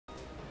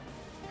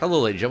Hello,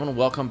 ladies and gentlemen.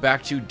 Welcome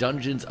back to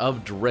Dungeons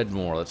of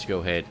Dredmor. Let's go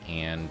ahead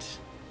and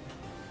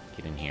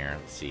get in here.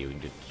 Let's see. We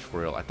can do a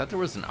tutorial. I thought there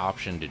was an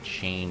option to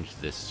change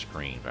this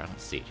screen, but I don't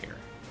see it here.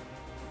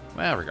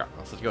 Well,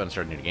 regardless, let's go ahead and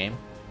start a new game.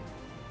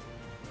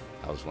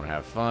 I just want to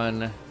have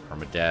fun.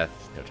 Permadeath.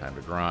 No time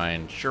to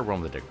grind. Sure, roam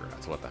the digger.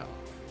 That's what the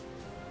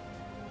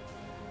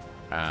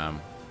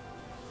hell.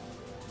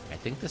 I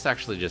think this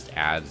actually just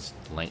adds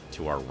length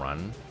to our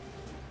run.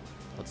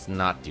 Let's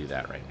not do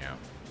that right now.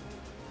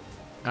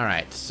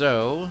 Alright,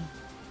 so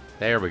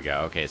there we go.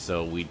 Okay,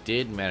 so we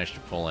did manage to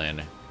pull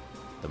in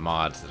the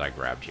mods that I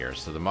grabbed here.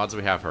 So the mods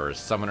we have are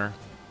Summoner,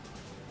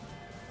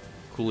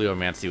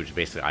 Cooliomancy, which is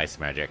basically ice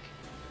magic,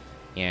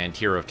 and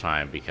Hero of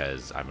Time,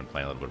 because I've been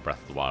playing a little bit of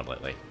Breath of the Wild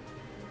lately.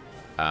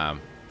 So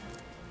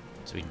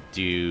we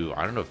do,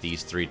 I don't know if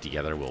these three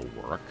together will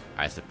work.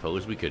 I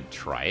suppose we could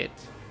try it.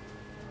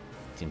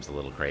 Seems a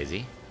little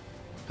crazy.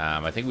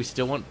 I think we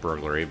still want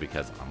Burglary,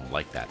 because I'm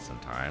like that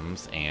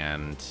sometimes,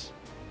 and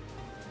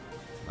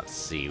let's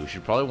see, we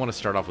should probably want to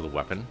start off with a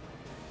weapon.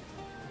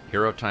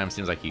 Hero of Time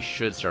seems like you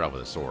should start off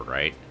with a sword,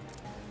 right?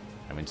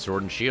 I mean,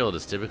 sword and shield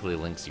is typically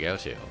Link's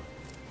go-to. So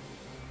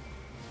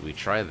we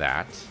try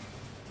that.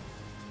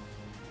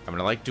 I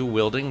mean, I like dual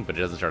wielding, but it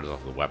doesn't start us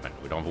off with a weapon.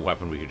 If we don't have a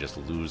weapon, we could just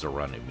lose a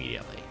run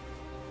immediately.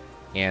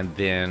 And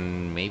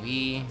then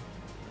maybe,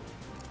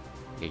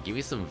 yeah, give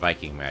you some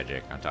Viking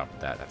magic on top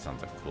of that. That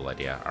sounds like a cool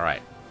idea.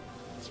 Alright,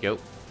 let's go.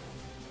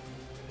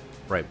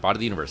 Right, Body of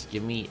the Universe,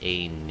 give me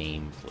a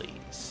name,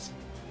 please.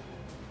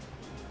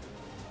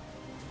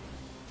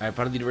 Alright,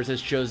 Body of the Universe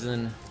has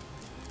chosen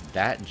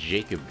that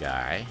Jacob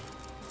guy.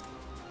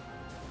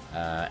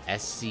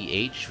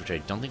 SCH, which I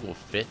don't think will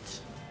fit.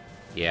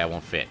 Yeah, it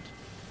won't fit.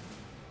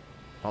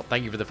 Well,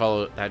 thank you for the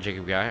follow, that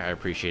Jacob guy. I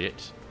appreciate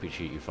it.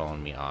 Appreciate you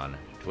following me on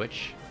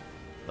Twitch.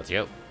 Let's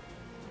go.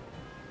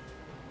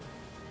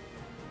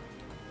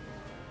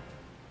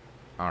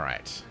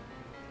 Alright.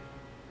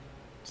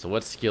 So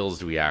what skills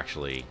do we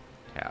actually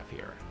have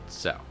here?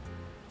 So,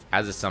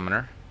 as a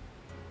summoner.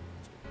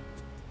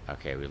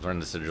 Okay, we've learned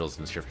the sigils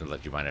and description to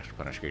let you bind extra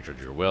punish creatures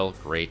at your will.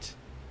 Great.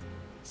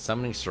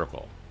 Summoning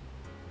Circle.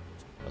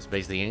 Well,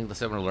 basically, any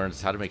summoner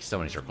learns how to make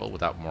Summoning Circle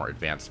without more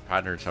advanced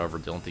patterns. However,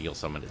 the only thing you'll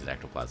summon is an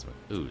ectoplasmic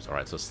ooze.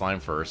 Alright, so Slime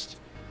first.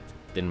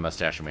 Then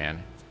Mustache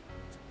Man.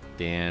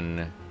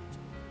 Then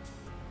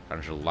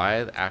conjure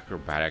lithe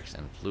acrobatics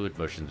and fluid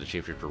motions to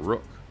shapeshifter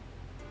Rook.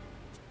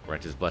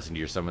 Grant his blessing to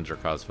your summons or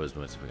cause foes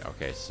movements.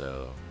 Okay,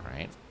 so,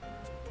 alright.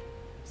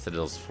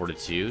 Citadel's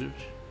Fortitude.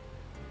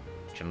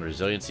 General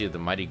Resiliency of the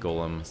Mighty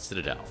Golem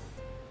Citadel.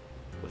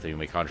 With it, you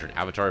may conjure an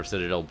avatar of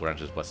Citadel, grant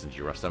his blessing to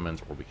your rough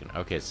summons, or we can.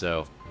 Okay,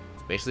 so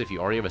basically, if you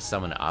already have a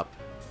summon up,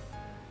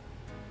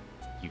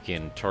 you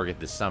can target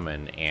the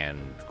summon and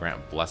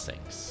grant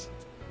blessings.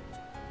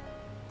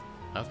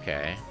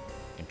 Okay,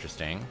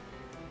 interesting.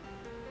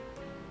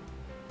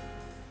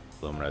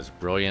 Lumina's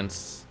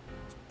Brilliance.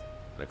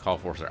 The call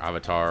forth their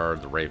avatar,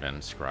 the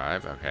Raven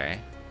Scribe. Okay.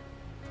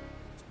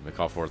 We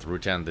call forth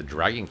Rutan, the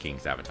Dragon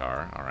King's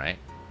avatar. Alright.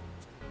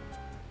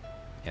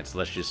 And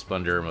Celestia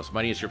Splendor. Most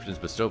mighty inscriptions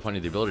bestow upon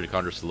you the ability to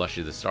conjure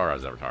Celestia the Star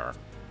as avatar.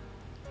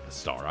 The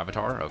Star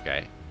avatar?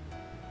 Okay.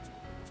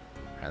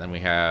 And then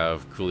we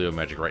have Coolio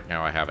Magic. Right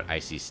now I have an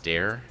Icy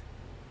Stare.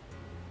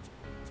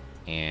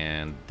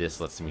 And this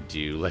lets me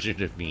do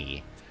Legend of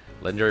Me.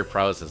 Legendary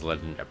prowess as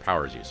legend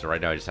powers you. So right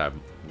now I just have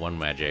one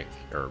magic,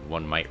 or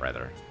one might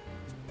rather.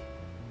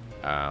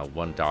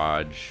 One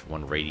dodge,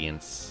 one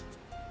radiance.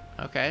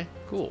 Okay,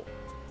 cool.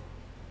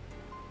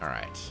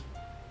 Alright.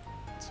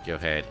 Let's go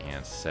ahead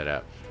and set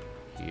up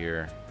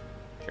here.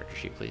 Character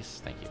sheet,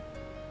 please. Thank you.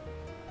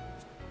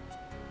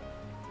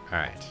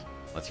 Alright,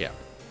 let's go.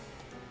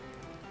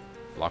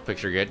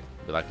 Lockpicks are good.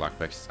 We like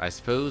lockpicks. I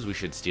suppose we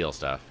should steal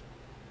stuff.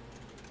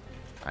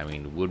 I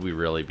mean, would we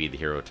really be the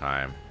hero of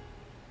time?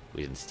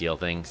 We didn't steal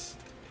things.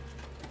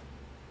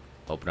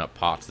 Open up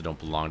pots that don't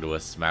belong to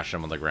us. Smash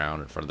them on the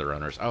ground in front of their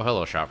owners. Oh,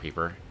 hello,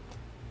 shopkeeper.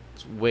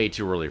 It's way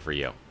too early for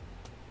you.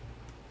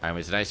 I mean,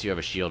 it's nice you have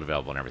a shield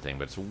available and everything,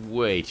 but it's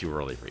way too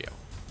early for you.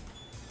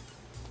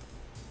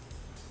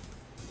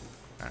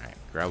 Alright,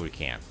 grab what we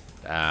can.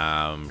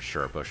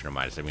 Sure, potion of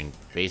Midas. I mean,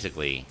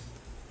 basically,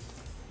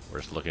 we're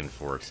just looking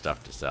for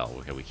stuff to sell.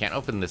 Okay, we can't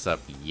open this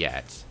up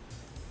yet.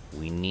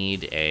 We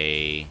need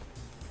a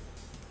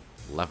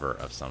lever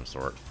of some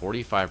sort.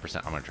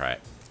 45%. I'm gonna try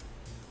it.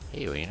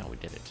 Hey, well, you know, we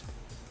did it.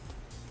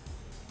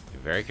 Be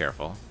very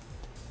careful.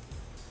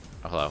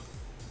 Oh, hello.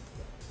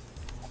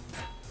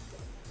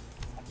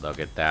 Look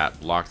at that.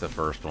 Block the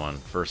first one.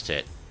 First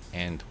hit.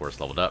 And, of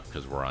course, leveled up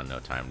because we're on no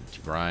time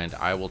to grind.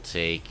 I will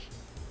take...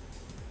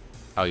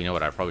 Oh, you know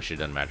what? I probably should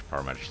have done Magic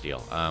Power, Magic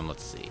Steel.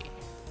 Let's see.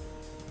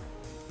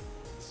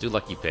 Let's do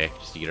Lucky Pick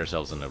just to get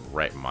ourselves in the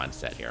right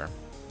mindset here.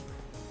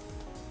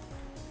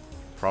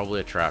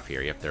 Probably a trap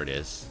here. Yep, there it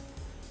is.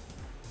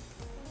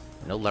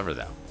 No lever,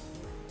 though.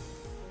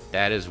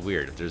 That is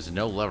weird. If there's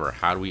no lever,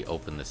 how do we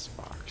open this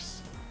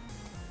box?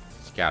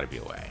 There's got to be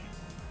a way.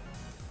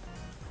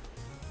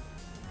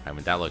 I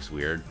mean, that looks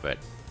weird, but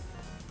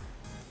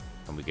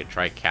and we could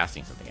try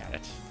casting something at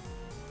it.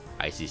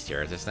 Icy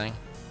Stare at this thing.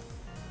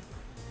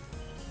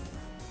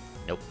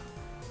 Nope.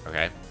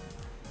 Okay.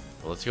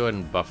 Well, let's go ahead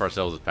and buff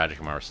ourselves with magic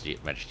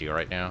steel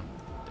right now.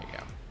 There you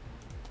go.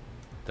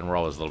 Then we're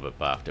always a little bit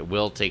buffed. It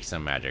will take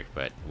some magic,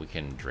 but we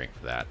can drink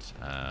for that.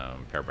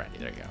 Pear brandy.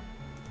 There you go.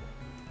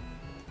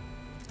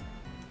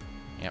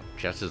 Yep,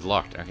 chest is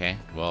locked. Okay.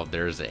 Well,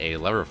 there's a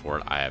lever for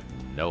it. I have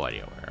no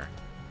idea where.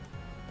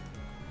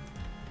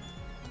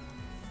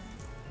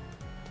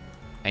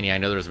 And yeah, I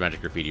know there's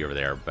magic graffiti over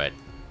there, but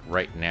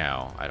right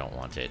now, I don't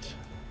want it.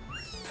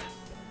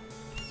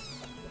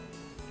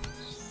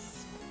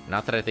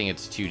 Not that I think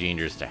it's too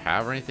dangerous to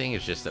have or anything,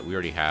 it's just that we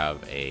already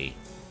have a...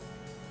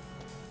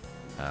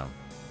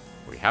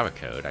 we have a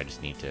code, I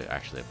just need to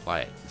actually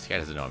apply it. This guy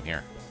doesn't know I'm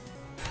here.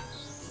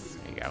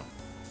 There you go.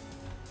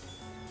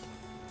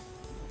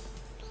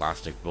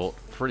 Plastic bolt,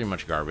 pretty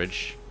much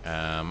garbage.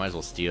 Might as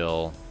well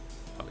steal...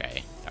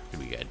 Okay, that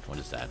could be good. What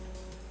is that?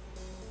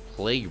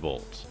 Plague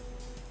bolt.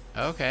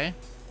 Okay.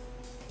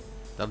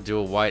 That'll do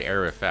a wide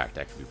area effect.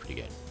 That could be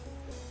pretty good.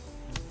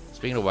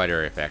 Speaking of wide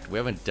area effect, we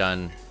haven't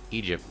done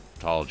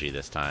Egyptology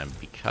this time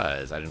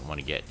because I didn't want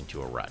to get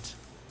into a rut.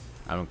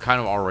 I'm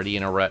kind of already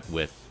in a rut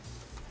with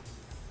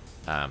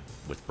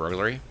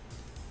burglary.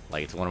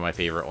 Like, it's one of my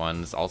favorite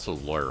ones. Also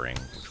loitering,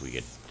 which we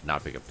did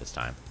not pick up this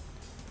time.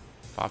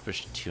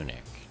 Foppish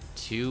tunic.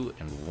 2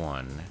 and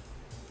 1.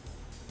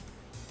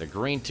 The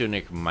green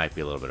tunic might be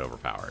a little bit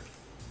overpowered.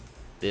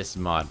 This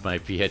mod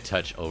might be a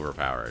touch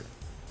overpowered.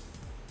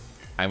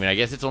 I mean, I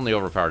guess it's only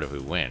overpowered if we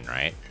win,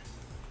 right?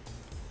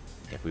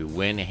 If we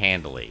win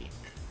handily,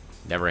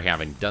 never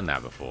having done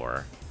that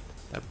before,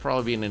 that'd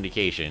probably be an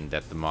indication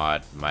that the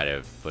mod might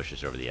have pushed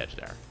us over the edge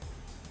there.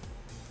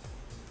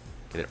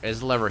 Okay, there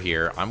is a lever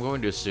here. I'm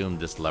going to assume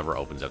this lever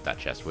opens up that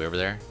chest way over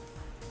there.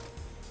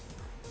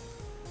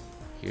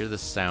 Hear the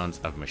sounds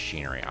of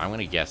machinery. I'm going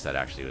to guess that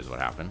actually was what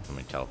happened. Let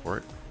me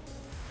teleport.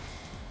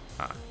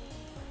 Huh.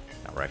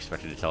 Not where I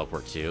expected to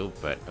teleport to,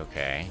 but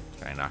okay.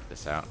 Can I knock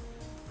this out?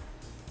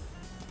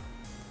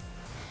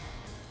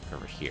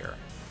 Over here.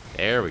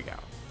 There we go.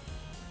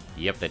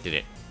 Yep, that did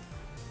it.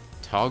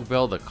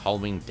 Togbell the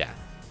Calming Death.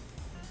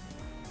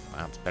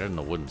 Wow, it's better than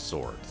the wooden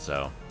sword,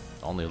 so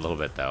only a little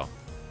bit though.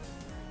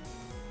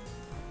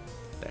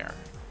 There.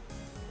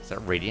 Is that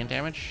radiant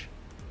damage?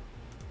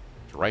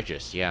 It's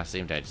righteous, yeah,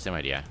 same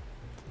idea.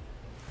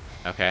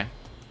 Okay.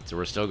 So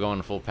we're still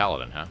going full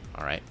paladin, huh?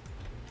 Alright.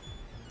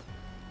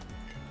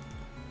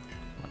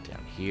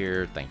 Down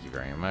here, thank you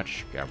very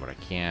much. Grab what I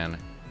can.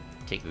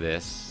 Take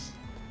this.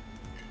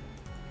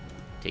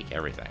 Take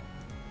everything.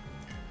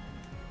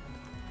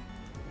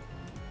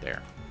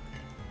 There.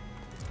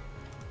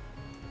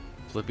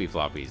 Flippy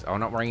floppies. Oh,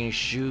 not wearing any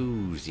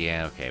shoes.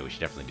 Yeah, okay, we should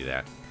definitely do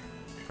that.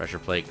 Pressure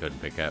plate, go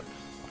and pick up.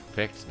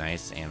 Picked,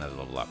 nice, and a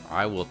level up.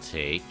 I will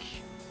take...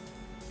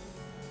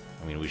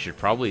 I mean, we should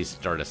probably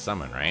start a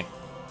summon, right?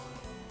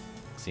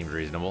 Seems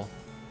reasonable.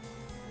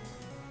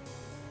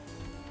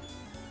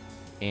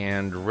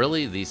 And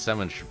really, these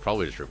summons should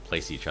probably just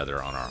replace each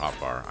other on our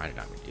hotbar. I did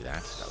not mean to do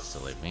that. That was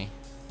silly of me.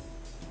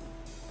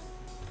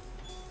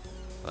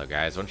 Hello,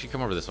 guys. Why don't you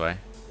come over this way?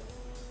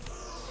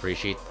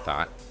 Appreciate the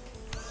thought.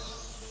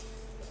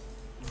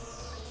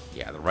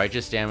 Yeah, the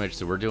righteous damage.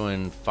 So we're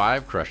doing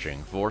 5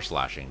 crushing, 4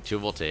 slashing, 2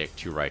 voltaic,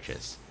 2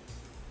 righteous.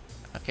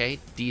 Okay,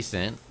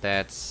 decent.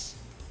 That's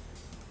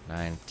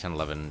 9, 10,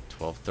 11,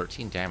 12,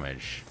 13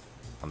 damage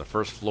on the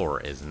first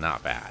floor is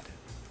not bad.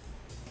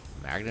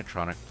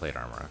 Magnetronic plate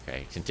armor.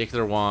 Okay,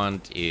 Tentacular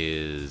wand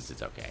is...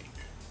 it's okay.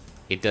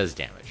 It does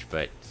damage,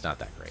 but it's not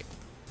that great.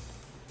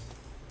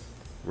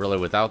 Really,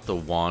 without the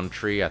wand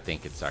tree, I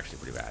think it's actually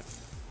pretty bad.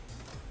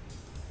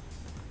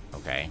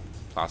 Okay.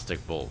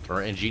 Plastic bolt.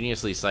 Or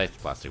ingeniously scythed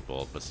plastic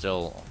bolt, but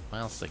still,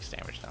 well, 6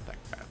 damage. Not that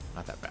bad.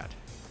 Not that bad.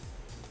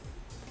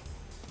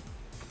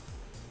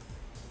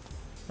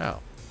 Oh.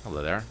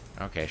 Hello there.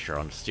 Okay, sure.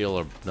 I'll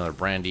steal another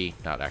brandy,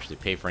 not actually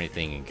pay for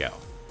anything, and go.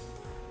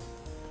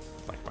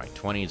 It's like my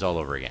 20s all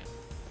over again.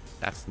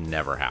 That's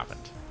never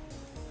happened.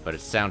 But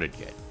it sounded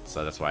good,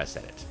 so that's why I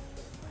said it.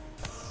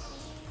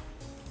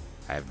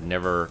 I've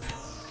never...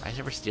 I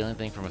never steal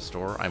anything from a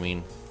store? I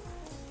mean...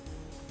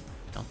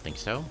 I don't think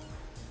so.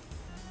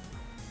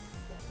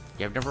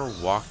 Yeah, I've never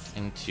walked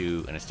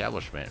into an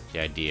establishment with the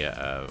idea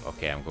of,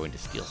 okay, I'm going to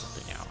steal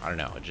something now. I don't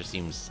know, it just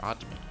seems odd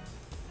to me.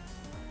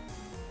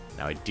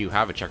 Now, I do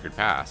have a checkered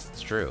past,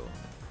 it's true.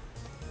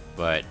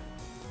 But...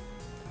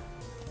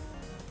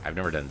 I've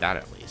never done that,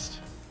 at least.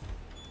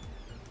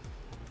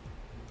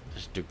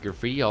 Just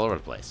graffiti all over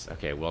the place.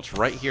 Okay, well, it's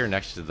right here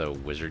next to the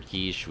wizard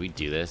keys. Should we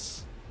do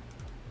this?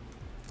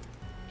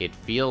 It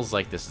feels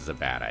like this is a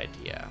bad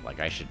idea. Like,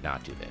 I should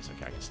not do this.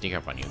 Okay, I can sneak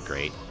up on you.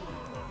 Great.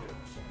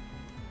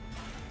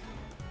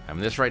 I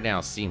mean, this right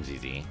now seems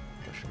easy.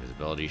 Push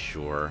invisibility,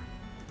 sure.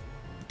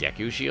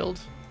 Deku shield?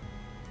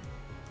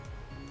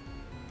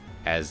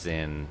 As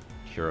in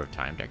Hero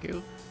Time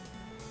Deku?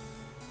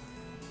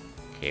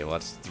 Okay, well,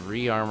 that's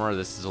 3 armor.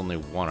 This is only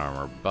 1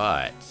 armor,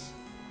 but...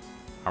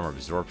 Armor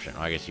absorption.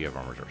 Oh, I guess you have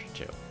armor absorption,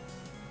 too.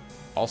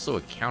 Also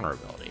a counter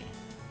ability.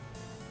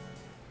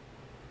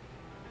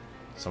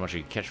 So much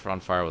you can catch on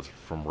fire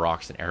from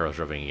rocks and arrows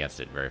rubbing against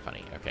it. Very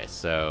funny. Okay,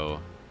 so...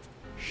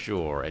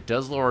 Sure, it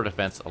does lower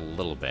defense a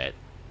little bit.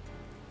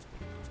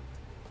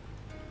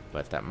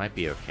 But that might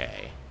be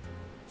okay.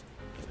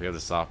 If we have the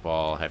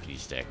softball, hefty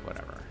stick,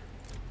 whatever.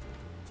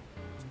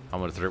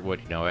 Helmet of third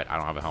wood, you know it. I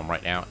don't have a helm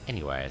right now.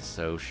 Anyway,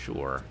 so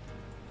sure.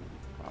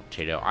 Raw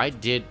potato. I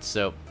did,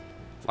 so,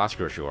 last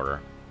grocery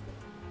order,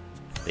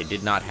 they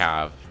did not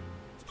have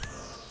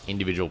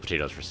individual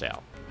potatoes for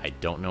sale. I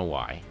don't know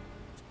why.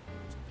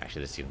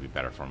 Actually, this is going to be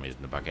better for me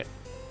than the bucket.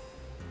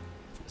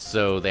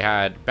 So they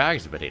had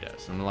bags of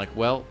potatoes. And I'm like,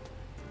 well,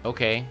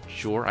 okay,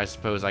 sure, I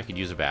suppose I could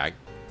use a bag.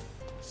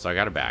 So I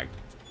got a bag.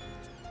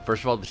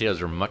 First of all, the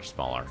potatoes are much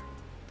smaller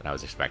than I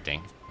was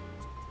expecting.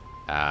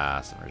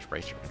 Summer's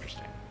bracer,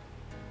 interesting.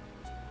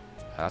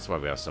 That's why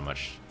we have so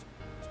much.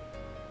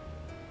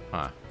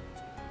 Huh.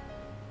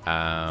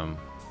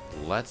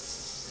 Let's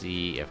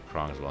see if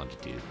Krong's willing to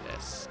do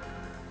this.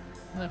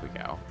 There we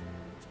go.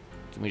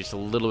 Give me just a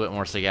little bit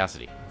more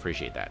sagacity.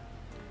 Appreciate that.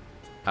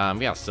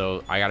 Yeah,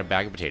 so I got a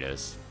bag of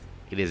potatoes.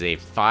 It is a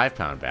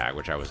 5-pound bag,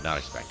 which I was not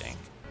expecting.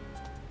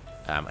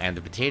 And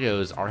the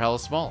potatoes are hella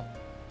small.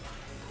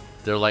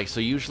 They're like, so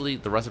usually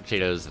the rest of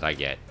potatoes that I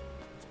get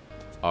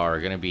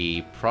are going to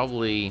be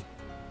probably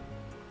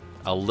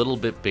a little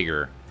bit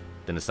bigger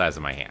than the size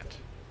of my hand.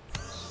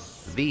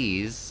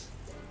 These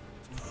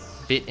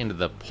fit into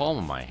the palm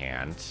of my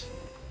hand.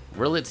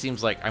 Really, it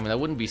seems like, I mean, that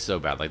wouldn't be so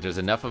bad. Like, there's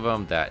enough of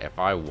them that if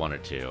I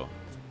wanted to,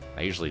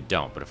 I usually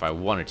don't, but if I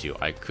wanted to,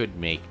 I could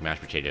make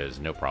mashed potatoes,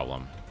 no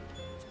problem.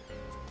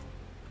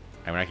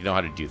 I mean, I can know how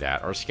to do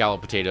that, or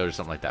scallop potatoes or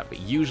something like that, but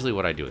usually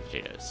what I do with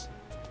potatoes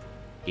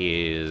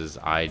is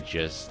I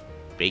just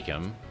bake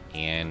them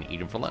and eat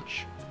them for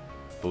lunch.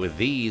 But with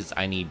these,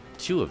 I need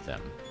 2 of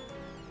them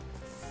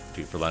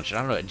to eat for lunch. And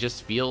I don't know, it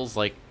just feels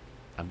like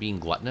I'm being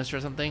gluttonous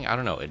or something. I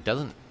don't know, it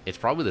doesn't, it's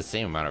probably the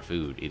same amount of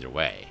food either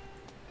way.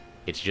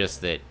 It's just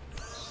that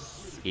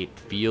it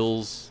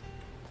feels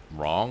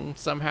wrong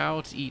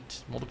somehow to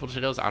eat multiple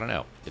potatoes. I don't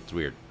know, it's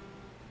weird.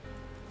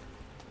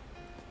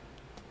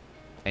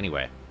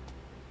 Anyway,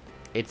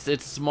 it's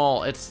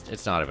small,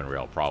 it's not even a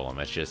real problem,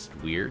 it's just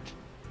weird.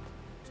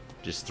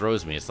 Just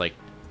throws me. It's like,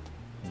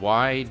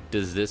 why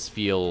does this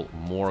feel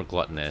more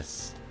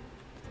gluttonous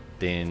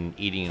than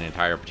eating an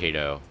entire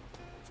potato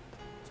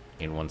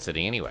in one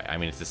sitting anyway? I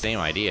mean, it's the same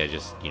idea,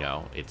 just, you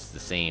know, it's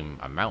the same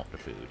amount of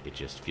food. It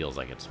just feels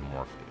like it's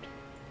more food.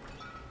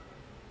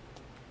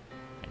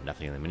 And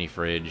nothing in the mini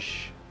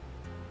fridge.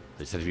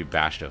 They said to be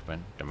bashed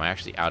open. Am I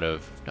actually out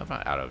of... No, I'm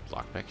not out of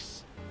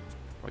lockpicks.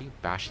 Why are you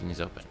bashing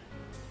these open?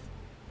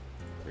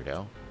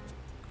 Weirdo.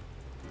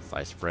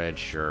 Sliced bread,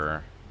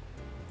 sure.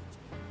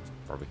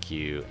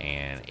 Barbecue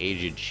and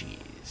aged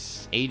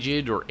cheese.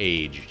 Aged or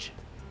aged?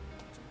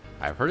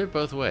 I've heard it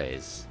both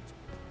ways.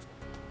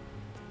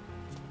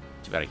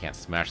 Too bad I can't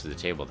smash through the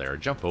table there or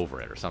jump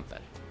over it or something.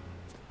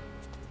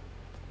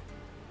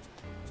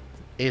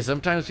 Hey,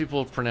 sometimes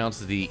people pronounce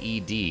the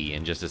ED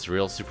in just this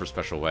real super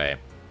special way.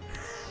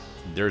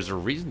 There's a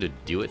reason to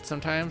do it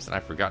sometimes, and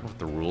I've forgotten what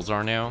the rules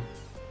are now.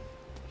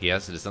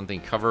 Yes, it is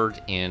something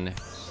covered in...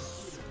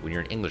 When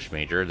you're an English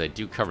major, they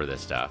do cover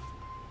this stuff.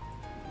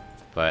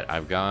 But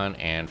I've gone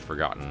and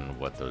forgotten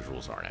what those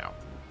rules are now.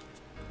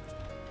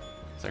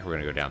 Looks like we're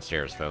going to go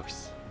downstairs,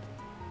 folks.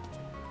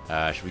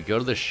 Should we go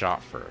to the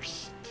shop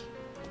first?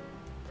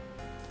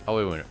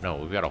 Oh, wait, no,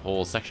 we've got a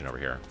whole section over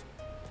here.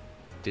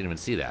 Didn't even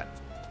see that.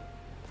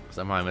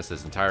 Somehow I missed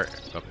this entire...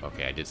 Oh,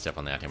 okay, I did step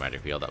on the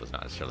anti-magic field. That was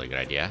not necessarily a good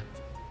idea.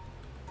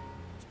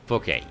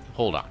 Okay,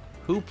 hold on.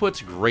 Who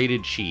puts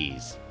grated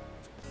cheese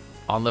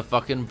on the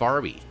fucking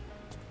Barbie?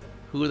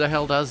 Who the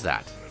hell does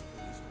that?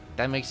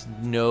 That makes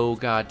no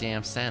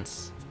goddamn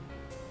sense.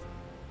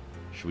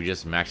 Should we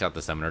just max out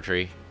the summoner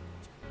tree?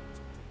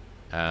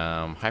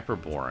 Hyper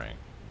boring.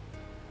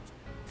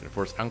 Can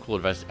force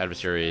uncool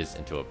adversaries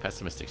into a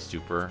pessimistic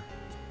stupor.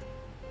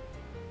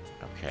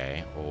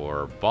 Okay,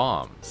 or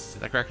bombs. Is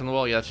that crack in the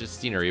wall? Yeah, that's just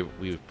scenery.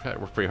 We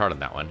worked pretty hard on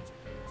that one.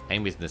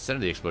 Enemies in the center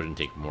of the explosion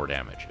take more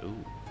damage.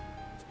 Ooh.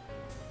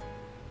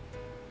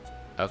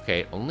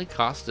 Okay, only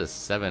cost us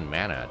 7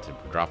 mana to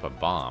drop a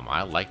bomb.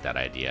 I like that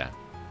idea.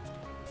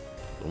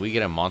 When we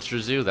get a monster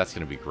zoo, that's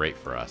going to be great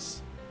for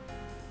us.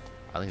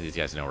 I think these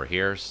guys know we're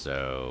here,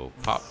 so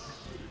pop.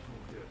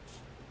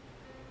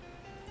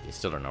 They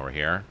still don't know we're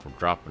here. We're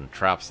dropping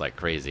traps like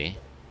crazy.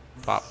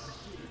 Pop.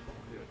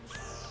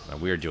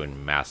 And we're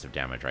doing massive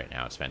damage right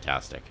now. It's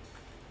fantastic.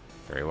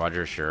 Fairy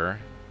Watcher, sure.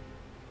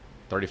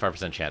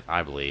 35% chance,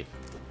 I believe.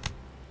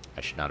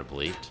 I should not have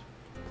believed.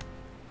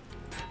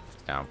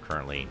 Now I'm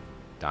currently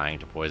dying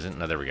to poison.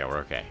 No, there we go. We're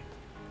okay.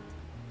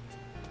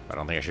 I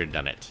don't think I should have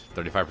done it.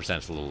 35%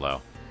 is a little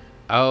low.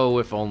 Oh,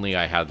 if only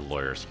I had the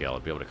lawyer skill.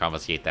 I'd be able to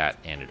confiscate that,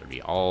 and it would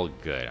be all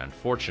good.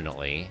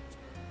 Unfortunately,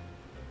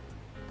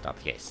 not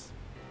the case.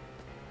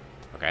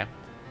 Okay.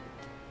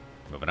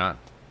 Moving on.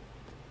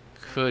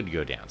 Could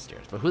go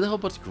downstairs. But who the hell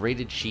puts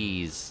grated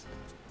cheese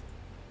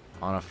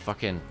on a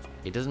fucking...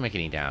 It doesn't make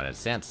any damn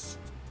sense.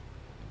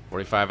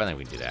 45, I think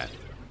we can do that.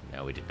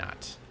 No, we did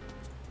not.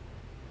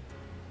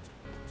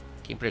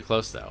 Came pretty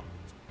close, though.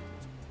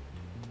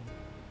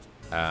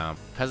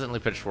 Peasantly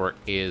Pitchfork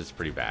is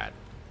pretty bad.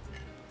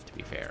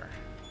 be fair.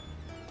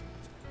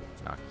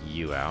 Knock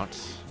you out.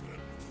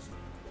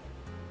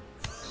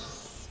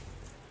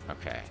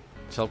 Okay.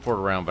 Teleport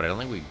around, but I don't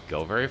think we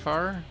go very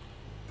far.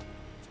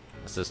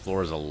 This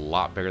floor is a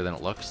lot bigger than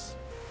it looks.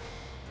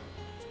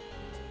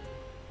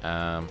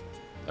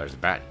 There's a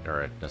bat,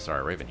 or no, sorry,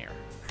 a raven here.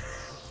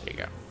 There you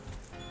go.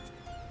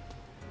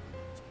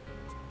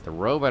 The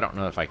robe, I don't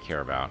know if I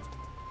care about.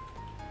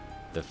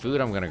 The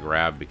food I'm gonna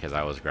grab because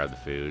I always grab the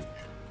food.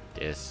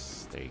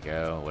 This, there you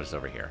go. What is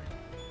over here?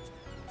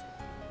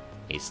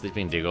 A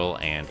sleeping diggle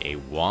and a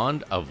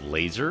wand of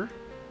laser.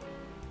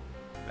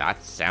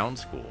 That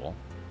sounds cool.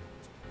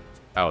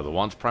 Oh, the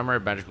wand's primary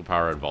magical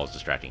power involves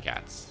distracting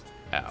cats.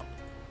 Oh.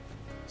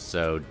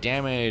 So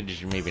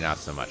damage, maybe not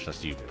so much,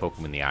 unless you poke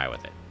them in the eye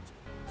with it.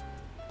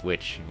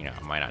 Which, you know,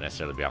 might not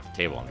necessarily be off the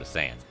table, I'm just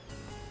saying.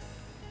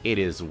 It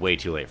is way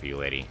too late for you,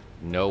 lady.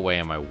 No way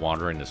am I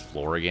wandering this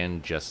floor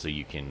again just so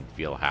you can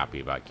feel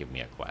happy about giving me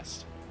a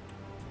quest.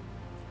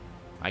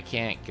 I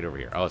can't get over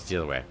here. Oh, it's the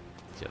other way.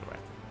 It's the other way.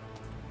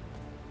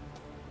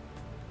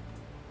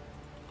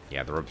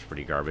 Yeah, the rope's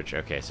pretty garbage.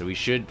 Okay, so we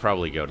should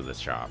probably go to this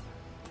shop.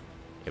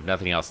 If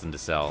nothing else than to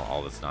sell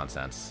all this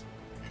nonsense.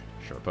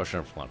 Sure, potion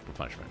of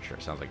punishment. Sure,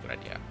 sounds like a good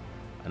idea.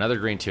 Another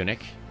green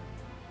tunic.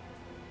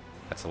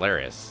 That's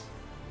hilarious.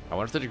 I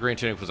wonder if the green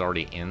tunic was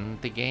already in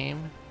the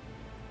game,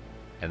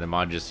 and the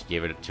mod just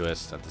gave it to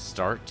us at the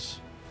start,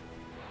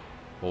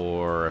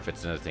 or if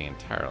it's another thing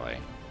entirely.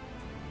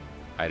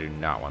 I do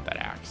not want that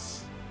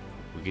axe.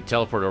 We could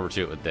teleport over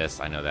to it with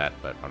this, I know that,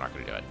 but I'm not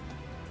going to do it.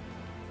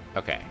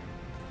 Okay.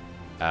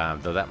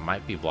 Though that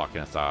might be blocking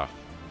us off.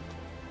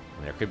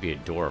 And there could be a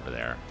door over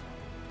there.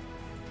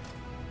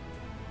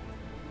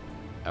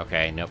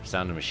 Okay, nope,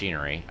 sound of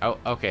machinery. Oh,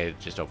 okay,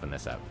 just open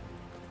this up.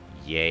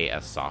 Yay, a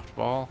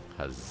softball?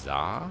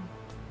 Huzzah?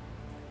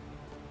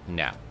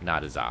 No,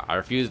 not huzzah. I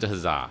refuse to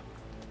huzzah.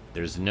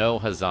 There's no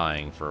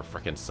huzzahing for a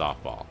frickin'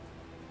 softball.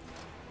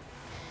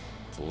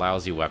 It's a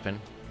lousy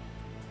weapon.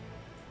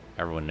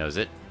 Everyone knows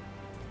it.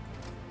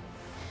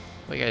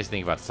 What do you guys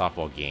think about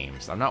softball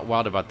games? I'm not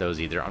wild about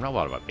those either. I'm not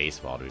wild about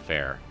baseball, to be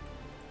fair.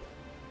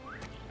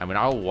 I mean,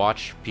 I'll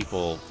watch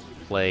people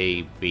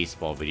play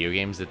baseball video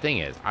games. The thing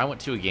is, I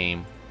went to a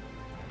game.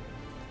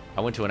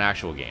 I went to an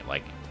actual game.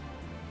 Like,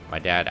 my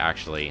dad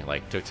actually,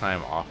 like, took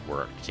time off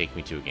work to take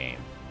me to a game.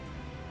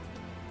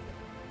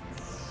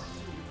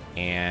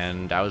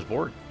 And I was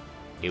bored.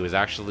 It was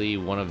actually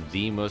one of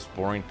the most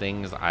boring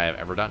things I have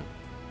ever done.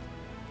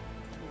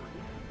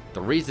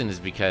 The reason is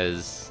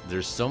because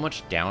there's so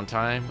much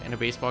downtime in a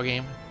baseball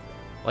game.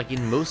 Like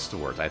in most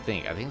sports, I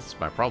think this is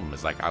my problem,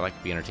 is like I like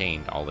to be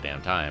entertained all the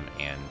damn time,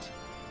 and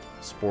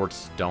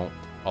sports don't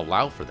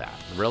allow for that.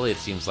 Really, it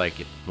seems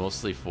like it's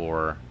mostly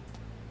for,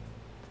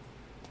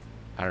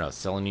 I don't know,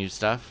 selling you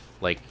stuff.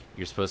 Like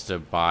you're supposed to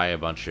buy a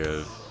bunch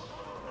of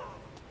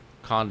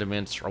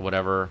condiments or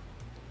whatever,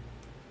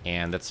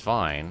 and that's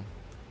fine,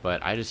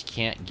 but I just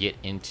can't get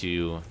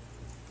into,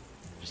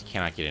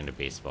 cannot get into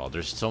baseball.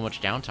 There's so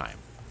much downtime.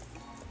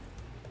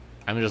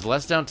 I mean, there's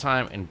less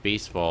downtime in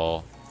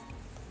baseball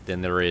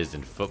than there is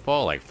in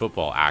football. Like,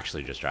 football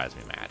actually just drives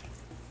me mad.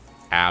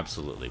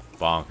 Absolutely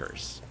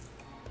bonkers.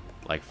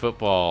 Like,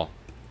 football,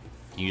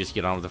 you just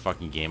get on with the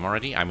fucking game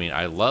already? I mean,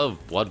 I love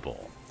Blood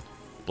Bowl.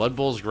 Blood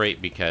Bowl's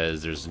great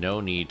because there's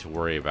no need to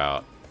worry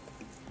about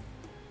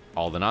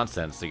all the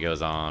nonsense that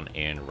goes on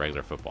in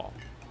regular football.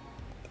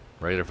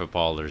 Regular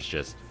football, there's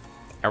just,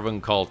 everyone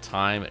can call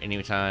time at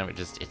any time.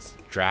 It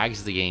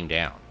drags the game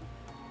down.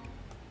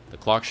 The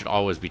clock should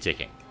always be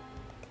ticking.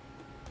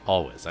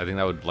 Always. I think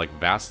that would, like,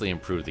 vastly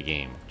improve the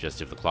game,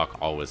 just if the clock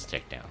always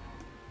ticked down.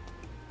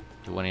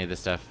 Do you want any of this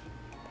stuff?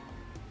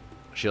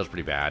 Shield's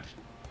pretty bad.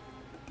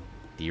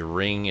 The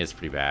ring is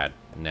pretty bad.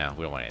 No,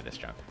 we don't want any of this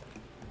junk.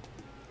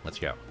 Let's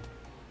go.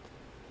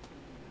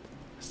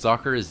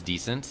 Soccer is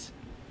decent.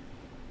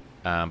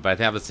 But I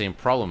have the same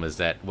problem is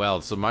that, well,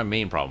 so my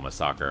main problem with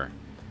soccer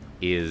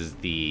is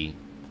the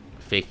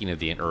faking of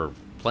the, or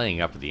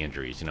playing up of the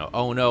injuries. You know,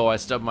 oh no, I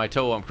stubbed my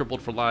toe, I'm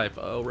crippled for life.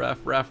 Oh,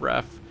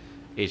 ref.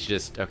 It's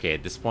just, okay,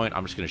 at this point,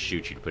 I'm just going to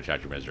shoot you to put you out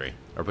of your misery.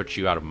 Or put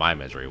you out of my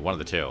misery, one of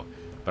the two.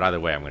 But either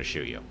way, I'm going to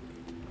shoot you.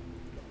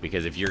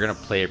 Because if you're going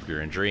to play up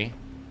your injury,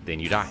 then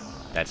you die.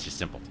 That's just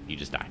simple. You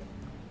just die.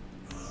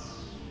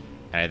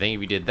 And I think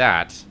if you did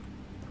that,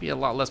 be a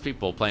lot less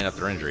people playing up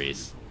their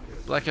injuries.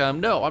 Like,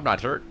 no, I'm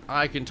not hurt.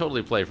 I can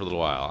totally play for a little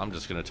while. I'm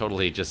just going to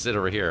totally just sit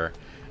over here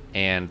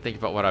and think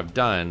about what I've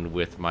done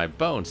with my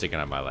bone sticking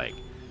out my leg.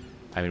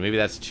 I mean, maybe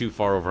that's too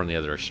far over on the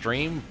other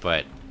extreme,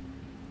 but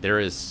there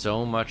is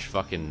so much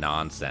fucking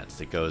nonsense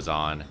that goes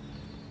on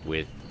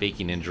with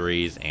faking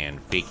injuries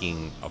and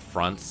faking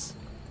affronts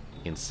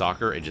in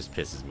soccer. It just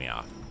pisses me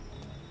off.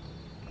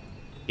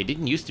 It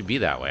didn't used to be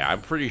that way.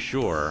 I'm pretty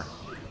sure.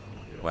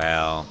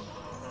 Well,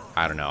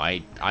 I don't know.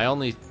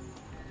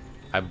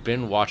 I've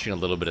been watching a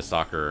little bit of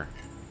soccer.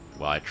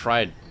 Well, I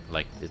tried,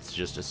 like, it's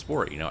just a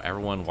sport, you know.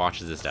 Everyone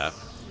watches this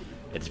stuff.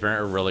 It's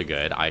apparently really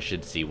good. I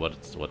should see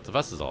what the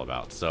fuss is all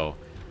about. So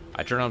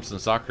I turned on some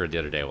soccer the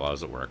other day while I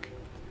was at work,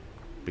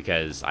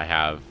 because I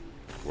have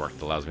work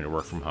that allows me to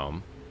work from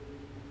home.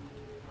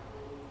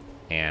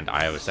 And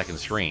I have a second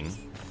screen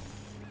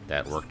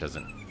that work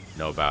doesn't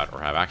know about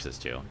or have access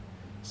to.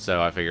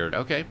 So I figured,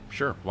 okay,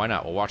 sure, why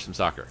not? We'll watch some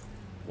soccer.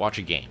 Watch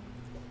a game.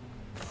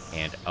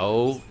 And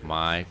oh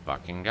my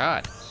fucking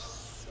god.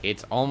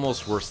 It's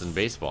almost worse than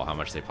baseball how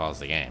much they pause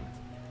the game.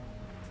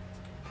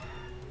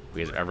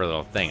 Because of every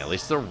little thing. At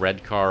least the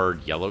red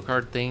card, yellow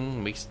card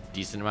thing makes a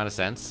decent amount of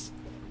sense.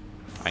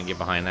 I can get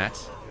behind that.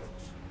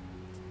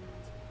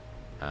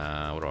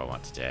 What do I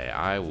want today?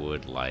 I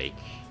would like...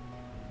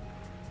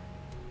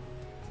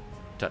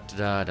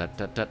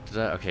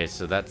 Okay,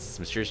 so that's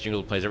mysterious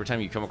jingle plays. Every time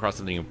you come across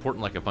something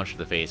important like a punch to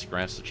the face,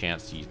 grants a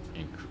chance to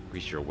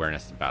increase your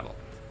awareness in battle.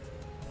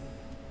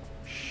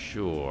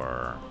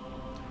 Sure.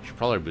 Should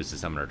probably boost the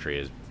summoner tree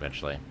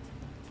eventually.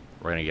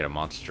 We're gonna get a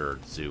monster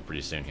zoo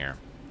pretty soon here.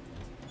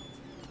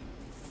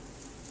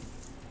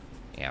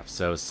 Yeah,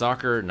 so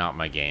soccer, not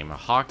my game.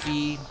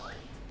 Hockey.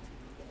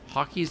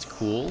 Hockey's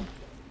cool.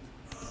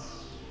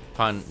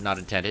 Pun not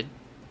intended.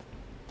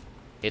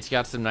 It's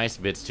got some nice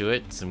bits to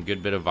it, some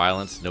good bit of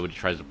violence. Nobody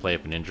tries to play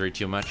up an injury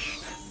too much.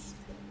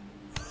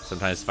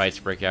 Sometimes fights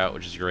break out,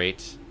 which is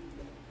great.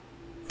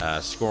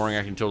 Scoring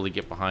I can totally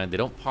get behind. They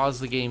don't pause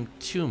the game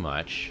too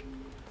much.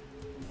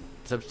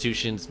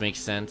 Substitutions make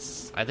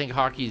sense. I think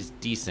hockey's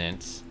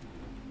decent.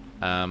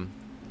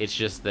 It's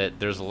just that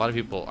there's a lot of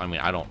people, I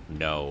mean, I don't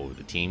know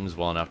the teams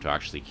well enough to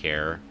actually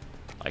care,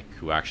 like,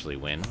 who actually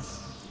wins.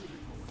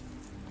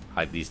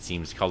 I like these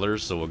teams'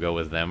 colors, so we'll go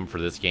with them for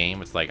this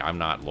game. It's like, I'm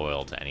not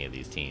loyal to any of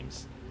these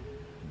teams.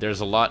 There's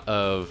a lot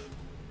of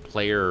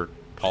player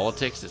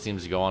politics that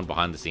seems to go on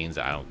behind the scenes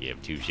that I don't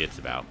give two shits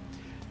about.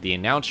 The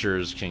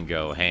announcers can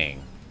go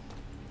hang.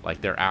 Like,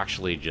 they're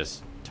actually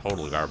just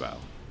total garbo.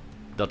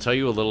 They'll tell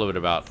you a little bit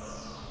about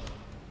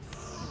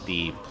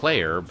the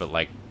player, but,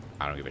 like,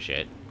 I don't give a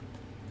shit.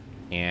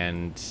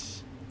 And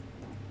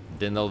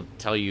then they'll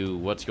tell you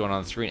what's going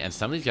on the screen. And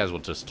some of these guys will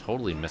just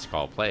totally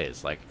miscall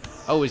plays. Like,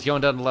 oh, he's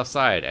going down the left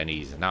side. And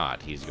he's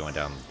not. He's going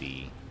down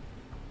the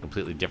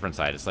completely different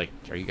side. It's like,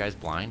 are you guys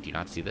blind? Do you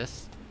not see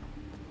this?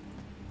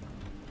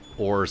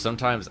 Or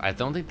sometimes, I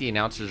don't think the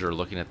announcers are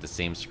looking at the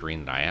same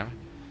screen that I am.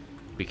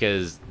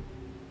 Because,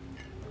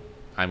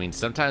 I mean,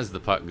 sometimes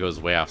the puck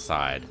goes way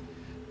offside.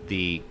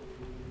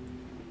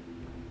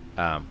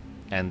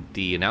 And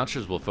the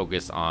announcers will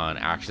focus on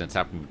action that's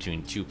happening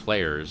between two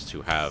players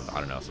who have, I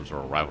don't know, some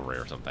sort of rivalry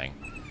or something.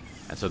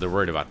 And so they're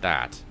worried about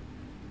that.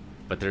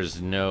 But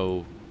there's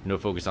no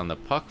focus on the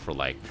puck for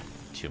like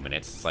 2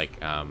 minutes. It's like,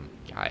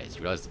 guys,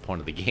 you realize the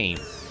point of the game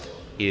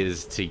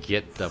is to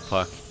get the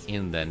puck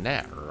in the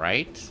net,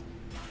 right?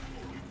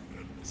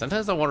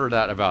 Sometimes I wonder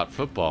that about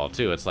football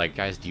too. It's like,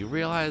 guys, do you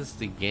realize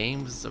the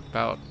game's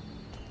about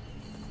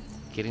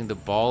getting the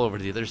ball over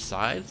to the other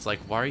side? It's like,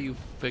 why are you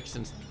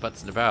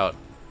futzing about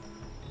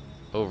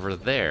over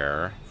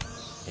there?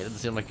 It doesn't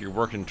seem like you're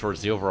working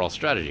towards the overall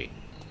strategy.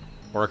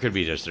 Or it could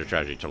be just their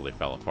strategy totally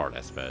fell apart,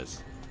 I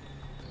suppose.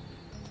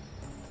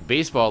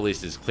 Baseball, at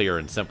least, is clear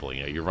and simple.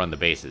 You know, you run the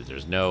bases.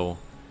 There's no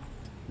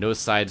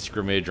side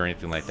scrimmage or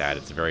anything like that.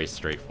 It's very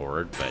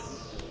straightforward, but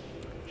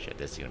shit,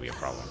 this is going to be a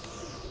problem.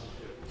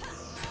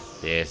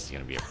 This is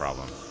going to be a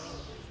problem.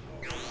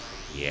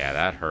 Yeah,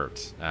 that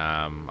hurt.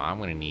 I'm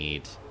going to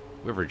need...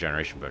 We have a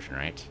regeneration potion,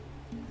 right?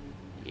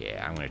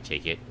 Yeah, I'm going to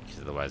take it,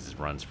 because otherwise this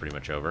run's pretty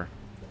much over.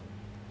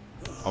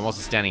 Almost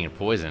standing in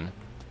poison.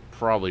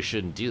 Probably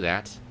shouldn't do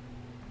that.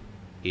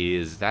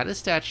 Is that a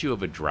statue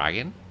of a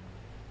dragon?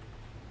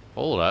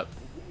 Hold up.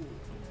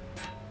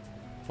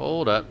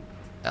 Hold up.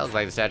 That looks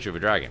like the statue of a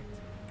dragon.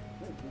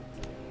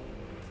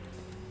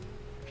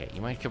 Okay,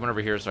 you mind coming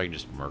over here so I can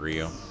just murder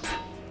you?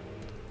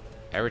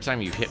 Every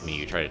time you hit me,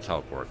 you try to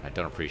teleport. I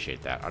don't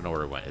appreciate that. I don't know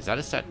where it went. Is that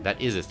a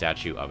that is a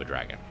statue of a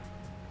dragon.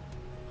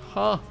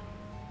 Huh.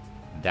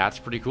 That's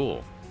pretty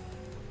cool.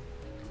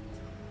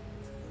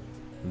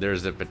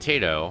 There's a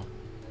potato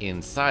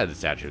inside the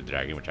statue of the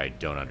dragon, which I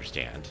don't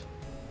understand.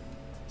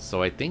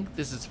 So I think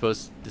this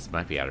is this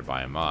might be added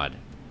by a mod.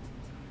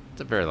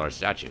 It's a very large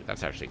statue.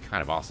 That's actually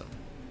kind of awesome.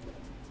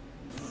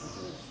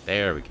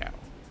 There we go.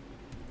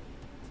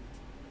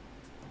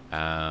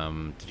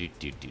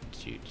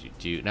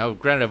 Now,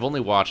 granted, I've only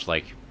watched,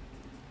 like...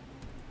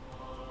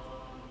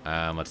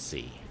 let's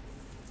see.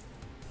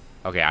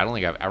 Okay, I don't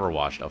think I've ever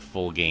watched a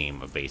full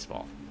game of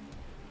baseball.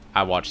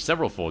 I watched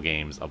several full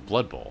games of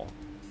Blood Bowl,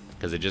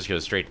 because it just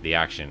goes straight to the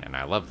action, and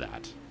I love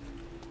that.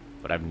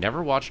 But I've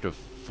never watched a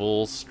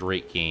full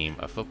straight game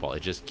of football.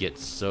 It just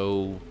gets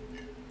so...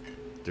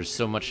 There's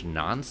so much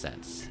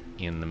nonsense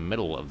in the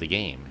middle of the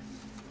game.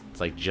 It's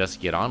like,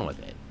 just get on with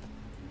it.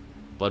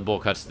 Blood Bowl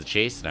cuts to the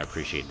chase, and I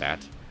appreciate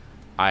that.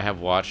 I have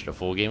watched a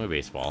full game of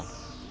baseball,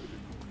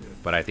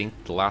 but I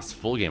think the last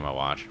full game I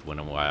watched when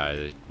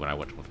I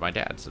went with my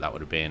dad, so that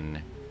would have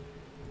been,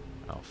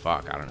 oh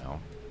fuck, I don't know,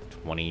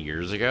 20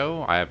 years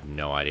ago? I have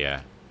no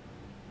idea.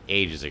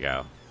 Ages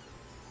ago.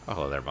 Oh,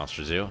 hello there,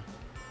 Monster Zoo.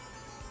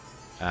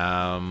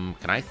 Can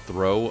I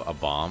throw a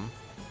bomb?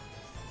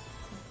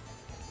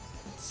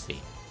 Let's see.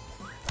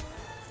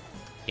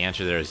 The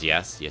answer there is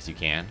yes. Yes, you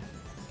can.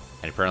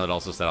 And apparently it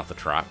also set off the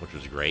trap, which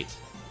was great.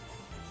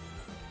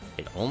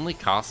 It only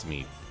cost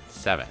me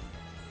 7.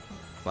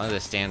 As long as I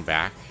stand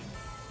back.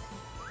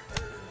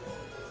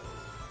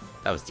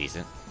 That was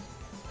decent.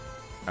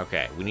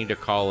 Okay, we need to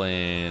call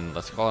in...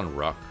 Let's call in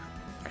Rook.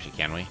 Actually,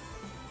 can we?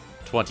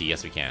 20,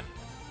 yes we can.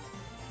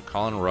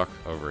 Call in Rook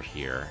over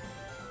here.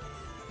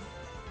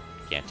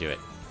 Can't do it.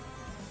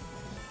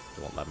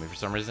 It won't let me for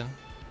some reason.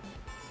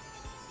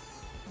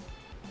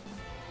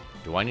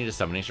 Do I need a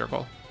summoning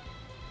circle?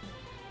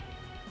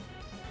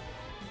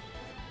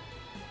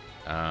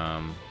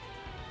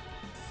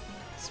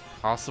 It's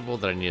possible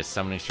that I need a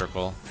summoning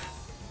circle.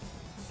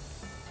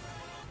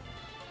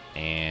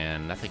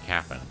 And nothing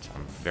happened.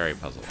 I'm very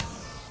puzzled.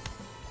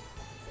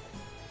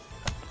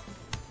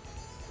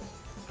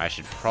 I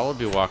should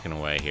probably be walking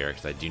away here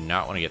because I do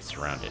not want to get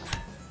surrounded.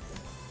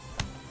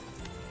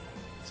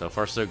 So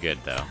far, so good,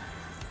 though.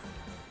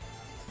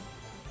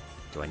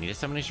 Do I need a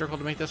summoning circle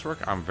to make this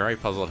work? I'm very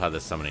puzzled how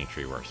this summoning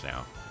tree works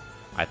now.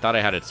 I thought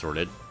I had it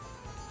sorted,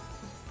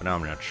 but now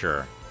I'm not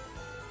sure.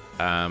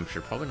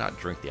 Should probably not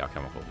drink the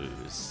alchemical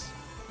ooze.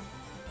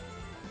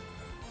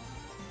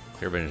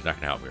 Clearbane is not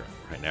going to help me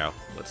right now.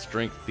 Let's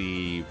drink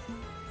the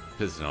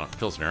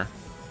Pilsner.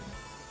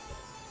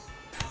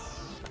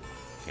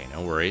 Okay,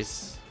 no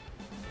worries.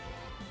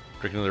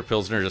 Drink another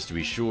Pilsner just to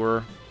be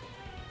sure.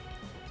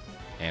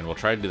 And we'll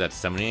try to do that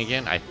summoning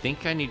again. I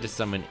think I need to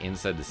summon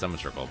inside the summon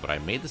circle, but I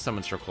made the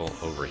summon circle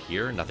over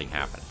here. Nothing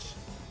happened.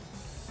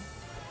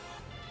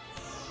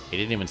 It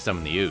didn't even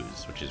summon the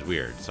ooze, which is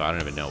weird, so I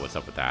don't even know what's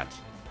up with that.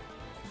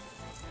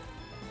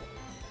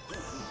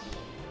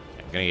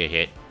 I'm gonna get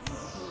hit.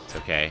 It's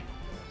okay.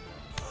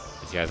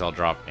 These guys all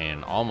drop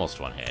in almost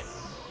one hit.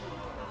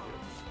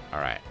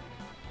 Alright.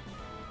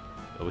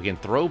 But we can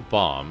throw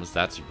bombs.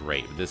 That's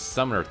great. This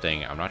summoner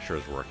thing, I'm not sure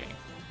is working.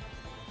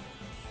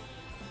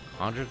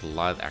 100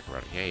 Lithe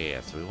Acrobatic.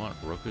 Yeah. So we want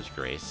Roku's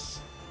Grace.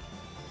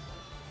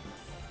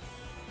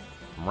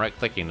 I'm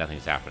right-clicking.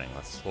 Nothing's happening.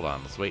 Hold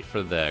on. Let's wait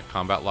for the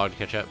combat log to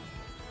catch up.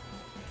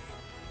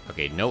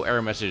 Okay, no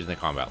error message in the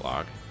combat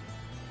log.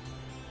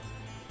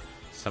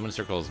 Summon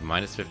circle is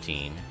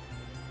 -15.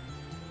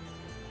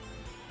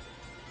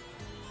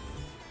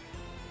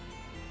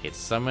 It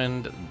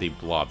summoned the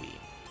Blobby,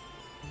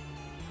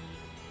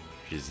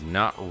 which is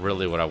not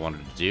really what I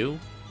wanted to do.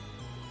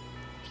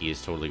 He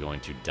is totally going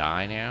to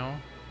die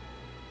now.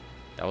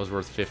 That was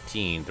worth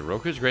 15. The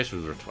Roku's Grace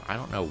was worth 20. I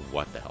don't know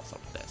what the hell's up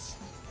with this.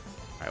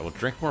 Alright, we'll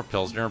drink more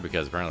Pilsner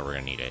because apparently we're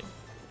going to need it.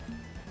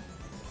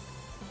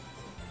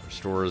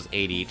 Restores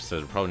 8 each, so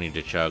we'll probably need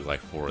to chug like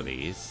 4 of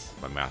these.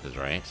 My math is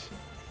right.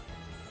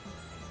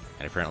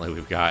 And apparently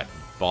we've got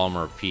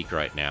Balmer Peak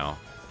right now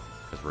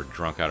because we're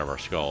drunk out of our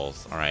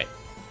skulls. Alright.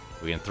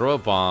 We can throw a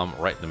bomb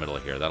right in the middle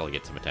of here. That'll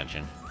get some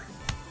attention.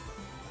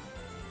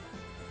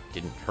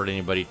 Didn't hurt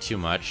anybody too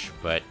much,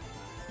 but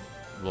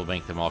we'll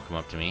make them all come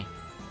up to me.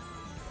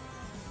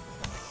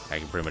 I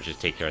can pretty much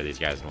just take care of these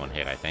guys in one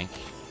hit, I think.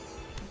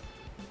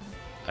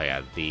 Oh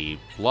yeah, the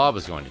blob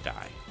is going to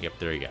die. Yep,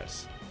 there he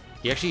goes.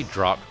 He actually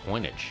dropped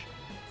coinage.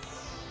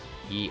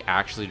 He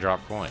actually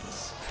dropped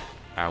coins.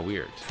 How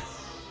weird.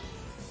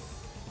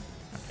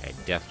 Okay,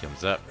 death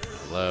comes up.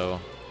 Hello.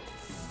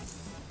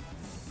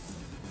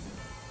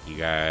 You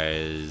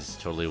guys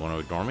totally want to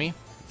ignore me?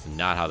 It's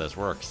not how this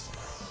works.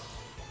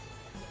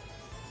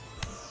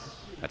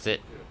 That's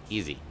it.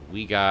 Easy.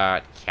 We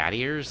got cat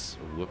ears.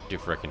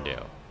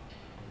 Whoop-de-frickin-do.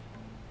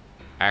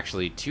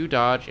 Actually, 2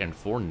 dodge and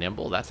 4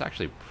 nimble. That's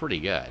actually pretty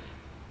good.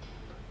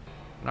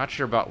 I'm not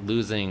sure about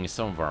losing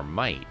some of our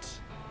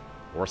might.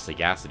 Or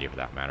sagacity, for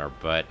that matter.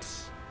 But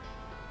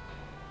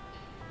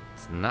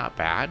it's not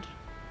bad.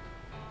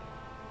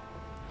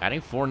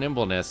 Adding 4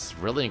 nimbleness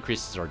really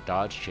increases our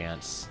dodge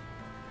chance.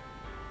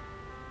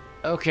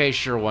 Okay,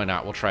 sure, why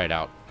not? We'll try it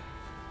out.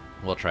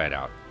 We'll try it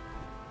out.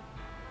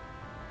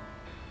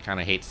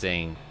 Kind of hate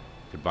saying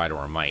goodbye to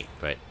our might,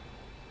 but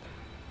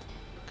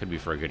could be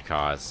for a good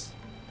cause.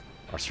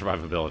 Our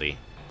survivability.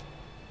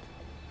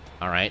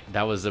 Alright,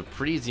 that was a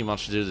pretty easy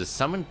monster to do. The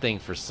summon thing,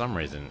 for some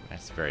reason,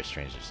 it's very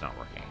strange it's not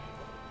working.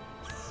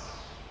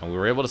 And we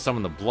were able to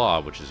summon the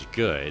blob, which is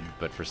good,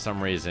 but for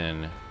some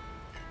reason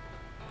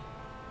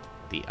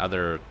the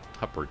other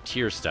upper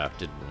tier stuff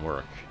didn't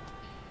work,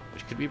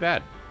 which could be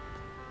bad.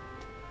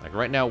 Like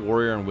right now,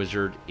 Warrior and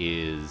Wizard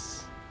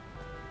is...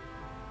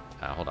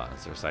 hold on,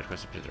 is there a side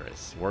quest? There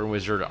is. Warrior and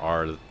Wizard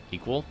are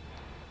equal.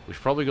 We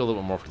should probably go a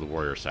little bit more for the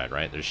Warrior side,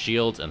 right? There's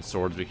shields and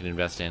swords we can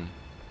invest in.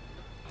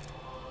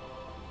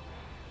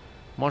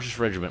 Monstrous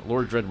Regiment,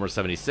 Lord Dredmor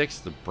 76,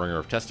 the Bringer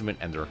of Testament,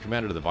 and their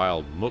commander to the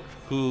vile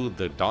Mukhu,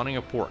 the Dawning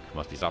of Pork,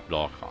 must be stopped at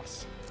all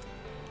costs.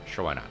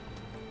 Sure, why not?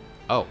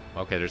 Oh,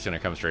 okay, they're just going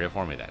to come straight up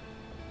for me then.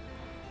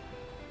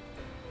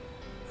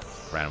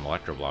 Random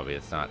Electro Blobby,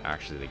 it's not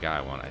actually the guy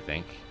I want, I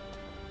think.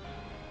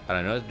 I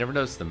don't know, I've never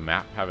noticed the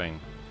map having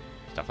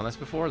stuff on this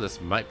before. This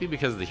might be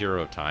because of the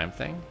Hero of Time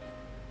thing.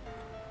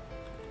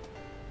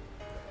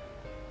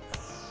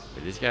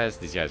 But these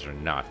guys are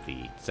not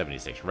the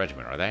 76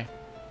 Regiment, are they?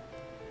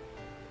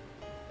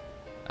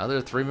 Oh, there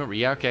are 3 members.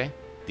 Yeah, okay.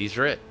 These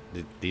are it.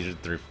 These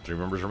are three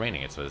members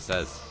remaining. It's what it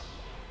says.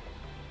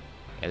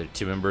 Yeah, there are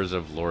 2 members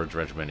of Lord's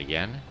Regiment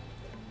again.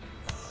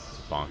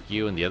 So bonk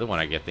you, and the other one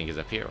I think is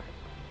up here.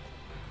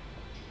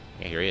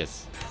 Yeah, here he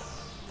is.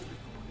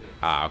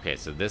 Ah, okay,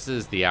 so this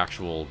is the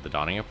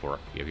Dawning of Pork.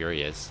 Yeah, here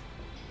he is.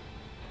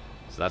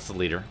 So that's the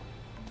leader.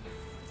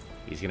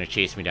 He's gonna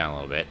chase me down a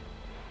little bit.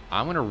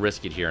 I'm gonna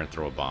risk it here and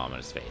throw a bomb in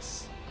his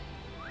face.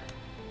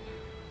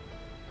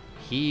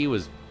 He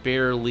was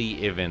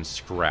barely even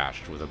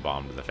scratched with a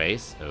bomb to the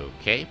face.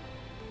 Okay.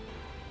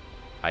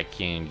 I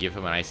can give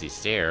him an icy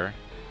stare.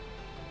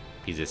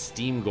 If he's a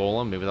steam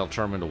golem, maybe they'll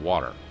turn him into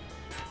water.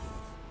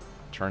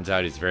 Turns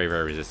out he's very,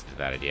 very resistant to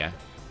that idea.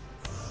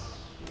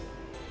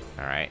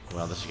 Alright,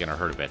 well, this is going to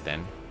hurt a bit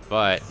then.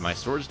 But my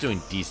sword's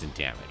doing decent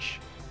damage.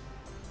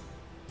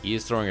 He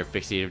is throwing a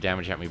fixative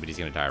damage at me, but he's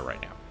going to die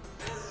right now.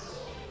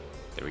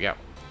 There we go.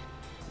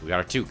 We got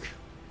our toque.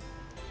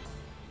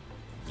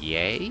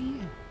 Yay?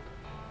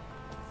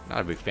 Not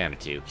a big fan of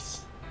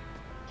toques.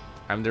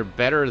 I mean, they're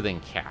better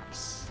than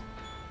caps.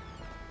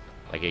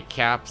 Like, a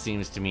cap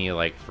seems to me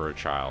like for a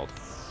child.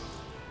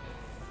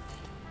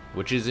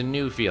 Which is a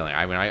new feeling.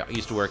 I mean, I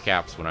used to wear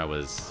caps when I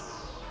was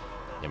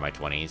in my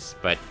 20s,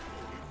 but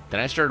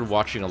then I started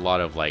watching a lot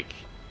of, like...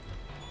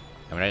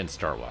 I mean, I didn't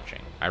start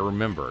watching. I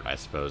remembered, I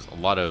suppose, a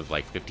lot of,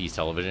 like, 50s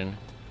television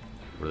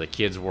where the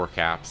kids wore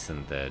caps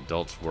and the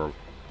adults wore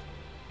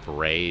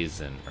berets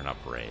and... Or not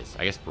berets.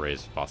 I guess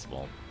berets is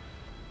possible.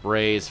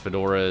 Berets,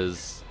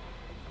 fedoras,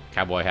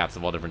 cowboy hats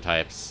of all different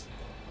types.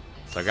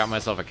 So I got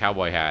myself a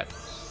cowboy hat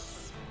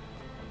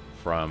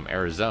from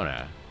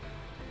Arizona,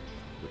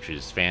 which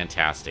is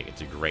fantastic.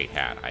 It's a great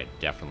hat. I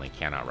definitely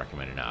cannot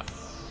recommend enough.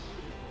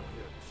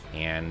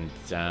 And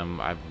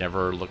I've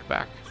never looked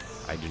back.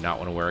 I do not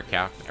want to wear a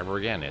cap ever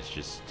again. It's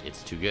just,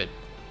 it's too good.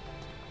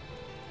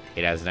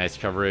 It has nice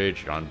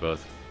coverage on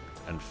both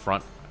in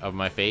front of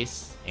my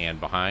face and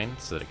behind,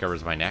 so that it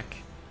covers my neck.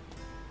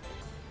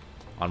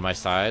 On my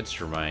sides,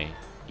 for my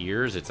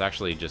ears, it's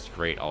actually just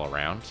great all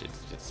around.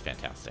 It's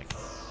fantastic.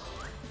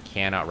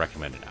 Cannot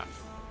recommend enough.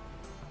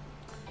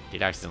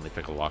 Did accidentally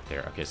pick a lock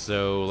there. Okay,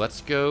 so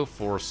let's go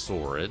for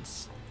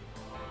swords.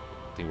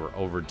 I think we're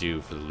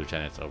overdue for the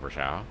Lieutenant's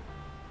Overshow.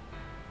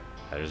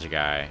 There's a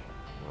guy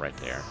right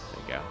there.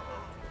 There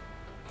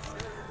you go.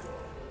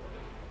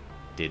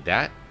 Did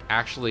that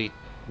actually...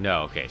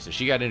 No, okay, so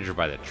she got injured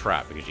by the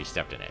trap because she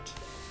stepped in it.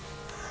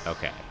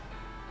 Okay.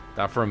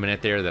 Thought for a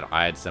minute there that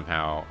I had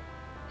somehow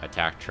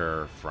attacked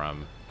her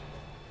from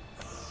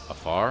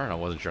afar, and I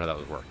wasn't sure how that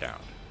would work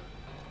out.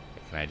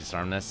 Okay, can I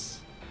disarm this?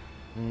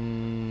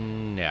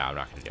 No, I'm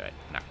not going to do it.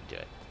 I'm not going to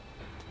do it.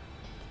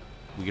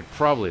 We could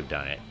probably have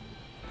done it.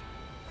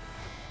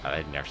 That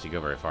didn't actually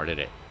go very far, did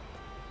it?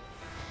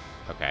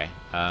 Okay.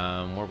 Where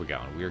are we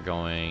going? We're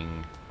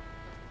going...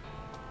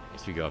 I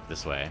guess we go up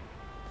this way.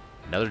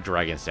 Another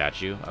dragon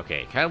statue.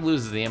 Okay, it kind of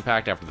loses the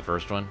impact after the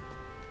first one.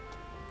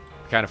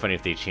 Kind of funny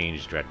if they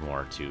changed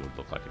Dredmor to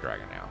look like a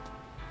dragon now.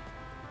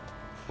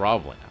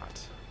 Probably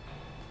not.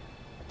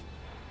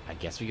 I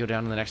guess we go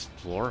down to the next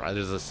floor.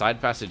 There's a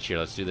side passage here.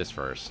 Let's do this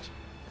first.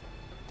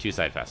 2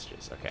 side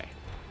passages. Okay.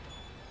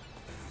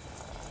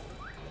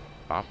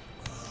 Pop.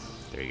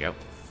 There you go.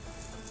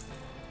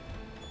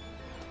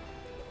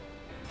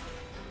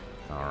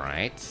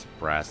 Alright.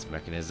 Brass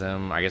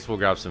mechanism. I guess we'll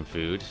grab some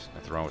food.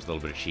 Nothing wrong with a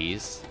little bit of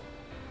cheese.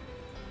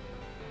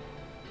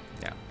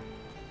 Yeah.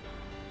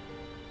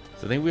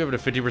 So I think we have a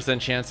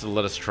 50% chance to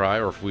let us try,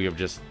 or if we have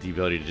just the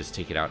ability to just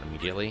take it out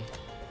immediately.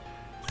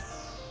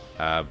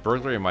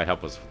 Burglary might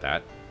help us with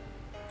that.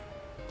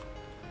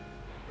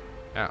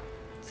 Oh,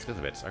 skills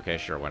bits. Okay,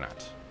 sure, why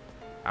not?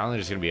 I don't think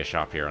there's going to be a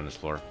shop here on this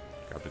floor.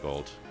 Grab the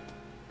gold.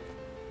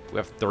 We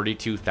have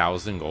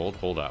 32,000 gold.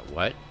 Hold up,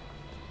 what?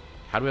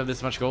 How do we have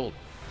this much gold?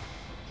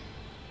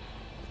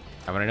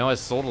 I mean, I know I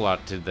sold a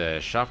lot to the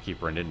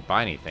shopkeeper and didn't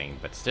buy anything,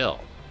 but still.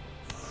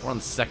 We're on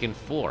the 2nd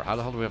floor. How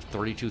the hell do we have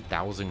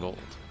 32,000 gold?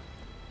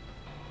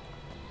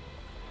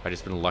 Have I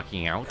just been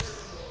lucking out?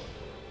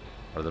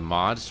 Are the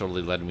mods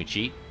totally letting me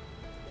cheat?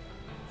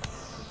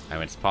 I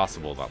mean, it's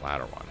possible, that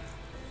latter one.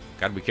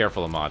 Gotta be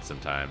careful of mods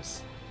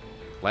sometimes.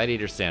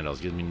 Gladiator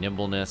sandals gives me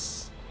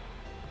nimbleness.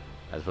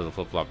 As for the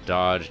flip-flop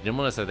dodge.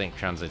 Nimbleness, I think,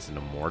 translates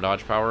into more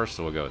dodge power,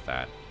 so we'll go with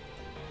that.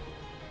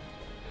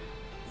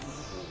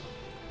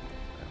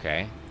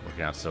 Okay,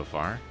 working out so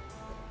far.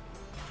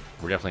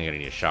 We're definitely gonna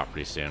need a shop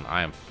pretty soon.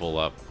 I am full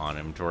up on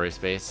inventory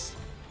space.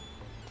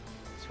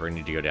 So we're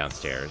gonna need to go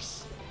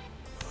downstairs.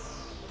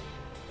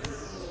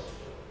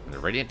 And the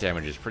radiant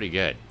damage is pretty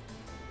good.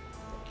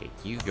 Okay,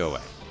 you go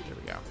away. There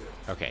we go.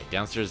 Okay,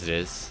 downstairs it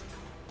is.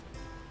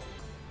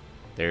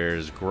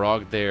 There's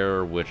grog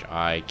there, which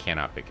I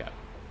cannot pick up.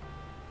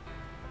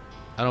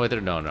 Oh, no, wait, there.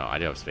 No, I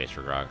do have space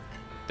for grog.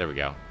 There we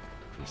go.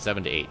 From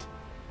 7 to 8.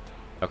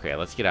 Okay,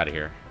 let's get out of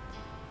here.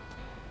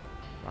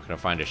 I'm not going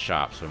to find a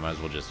shop, so we might as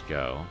well just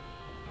go.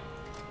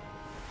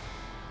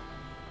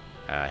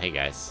 Hey,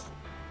 guys.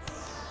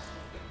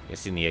 You guys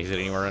seen the exit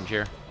anywhere around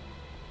here?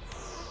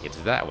 It's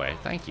that way.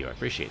 Thank you. I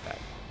appreciate that.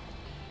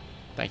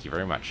 Thank you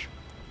very much.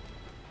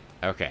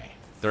 Okay.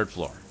 3rd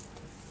floor.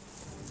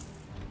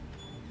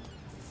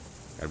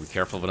 Gotta be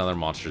careful of another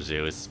monster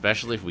zoo,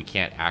 especially if we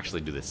can't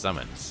actually do the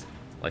summons.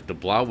 Like, the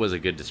blob was a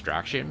good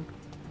distraction,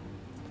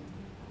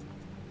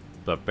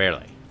 but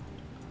barely.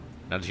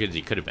 Not as good as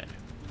he could have been.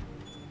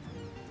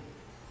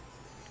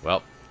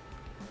 Well,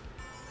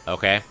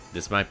 okay,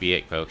 this might be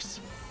it, folks.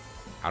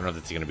 I don't know if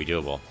this is going to be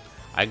doable.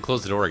 I can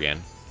close the door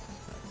again.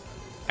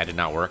 That did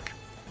not work.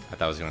 I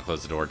thought I was going to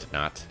close the door, did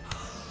not.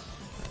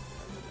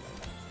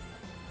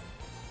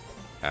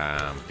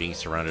 Being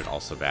surrounded,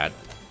 also bad.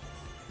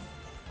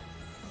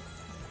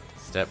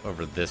 Step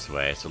over this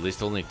way, so at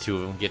least only 2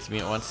 of them get to me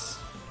at once.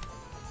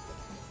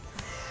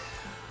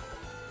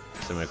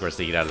 So, of course,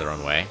 they get out of their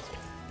own way.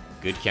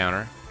 Good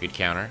counter, good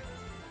counter.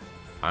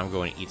 I'm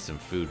going to eat some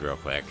food real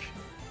quick.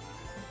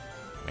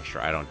 Make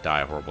sure I don't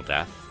die a horrible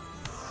death.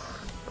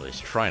 Or at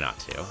least try not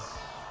to.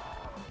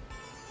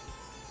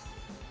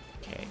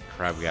 Okay,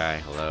 crab guy,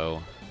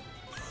 hello.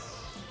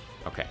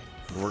 Okay,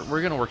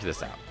 we're gonna work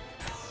this out.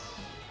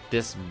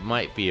 This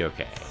might be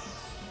okay.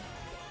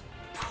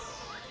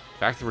 The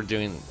fact that we're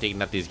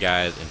taking out these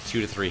guys in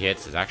 2 to 3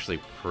 hits is actually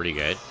pretty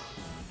good.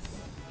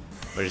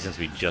 Especially since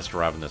we just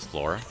arrived on this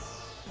floor.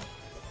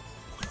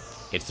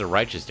 It's the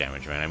righteous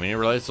damage, man. I mean, you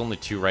realize it's only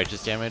 2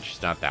 righteous damage.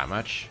 It's not that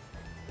much.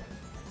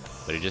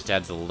 But it just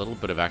adds a little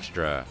bit of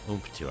extra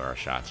oomph to our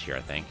shots here,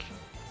 I think.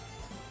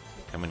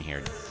 Come in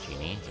here,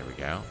 Genie. There we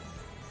go.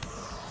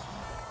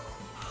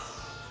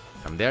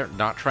 They're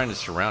not trying to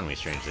surround me,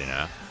 strangely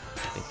enough.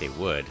 I think they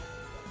would.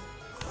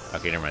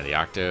 Okay, never mind. The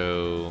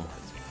Octo...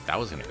 That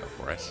was going to go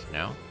for us.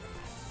 No?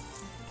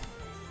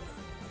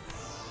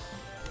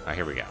 Alright,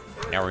 here we go.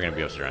 Now we're going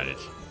to be surrounded.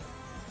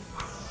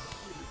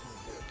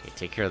 Okay,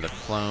 take care of the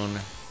clone.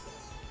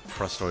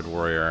 Crustoid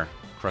Warrior.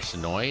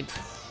 Crustonoid?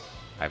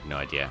 I have no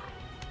idea.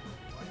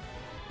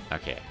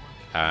 Okay.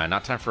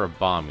 Not time for a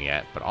bomb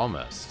yet, but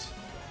almost.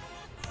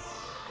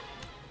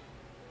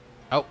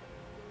 Oh!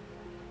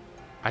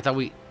 I thought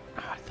we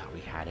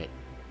had it.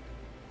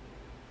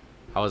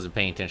 I wasn't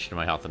paying attention to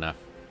my health enough.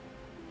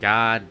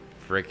 God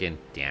freaking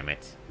damn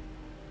it.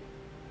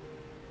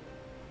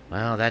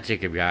 Well, that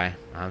Jacob guy,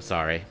 I'm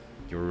sorry.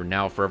 You're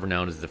now forever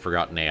known as the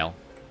Forgotten Ale.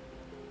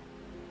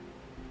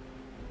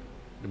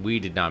 We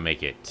did not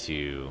make it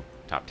to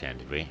top 10,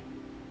 did we?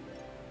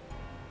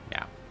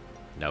 Yeah.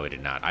 No, we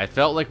did not. I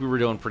felt like we were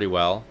doing pretty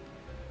well.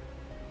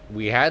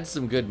 We had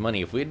some good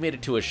money. If we had made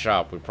it to a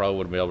shop, we probably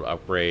would have been able to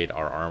upgrade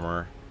our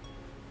armor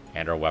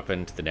and our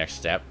weapon to the next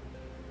step.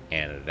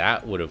 And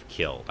that would have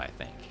killed, I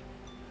think.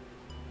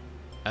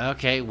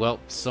 Okay, well,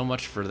 so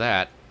much for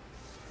that.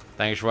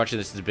 Thanks for watching.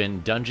 This has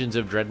been Dungeons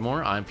of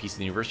Dredmor. I'm Piece of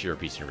the Universe. You're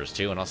Piece of the Universe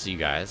too, and I'll see you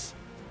guys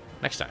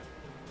next time.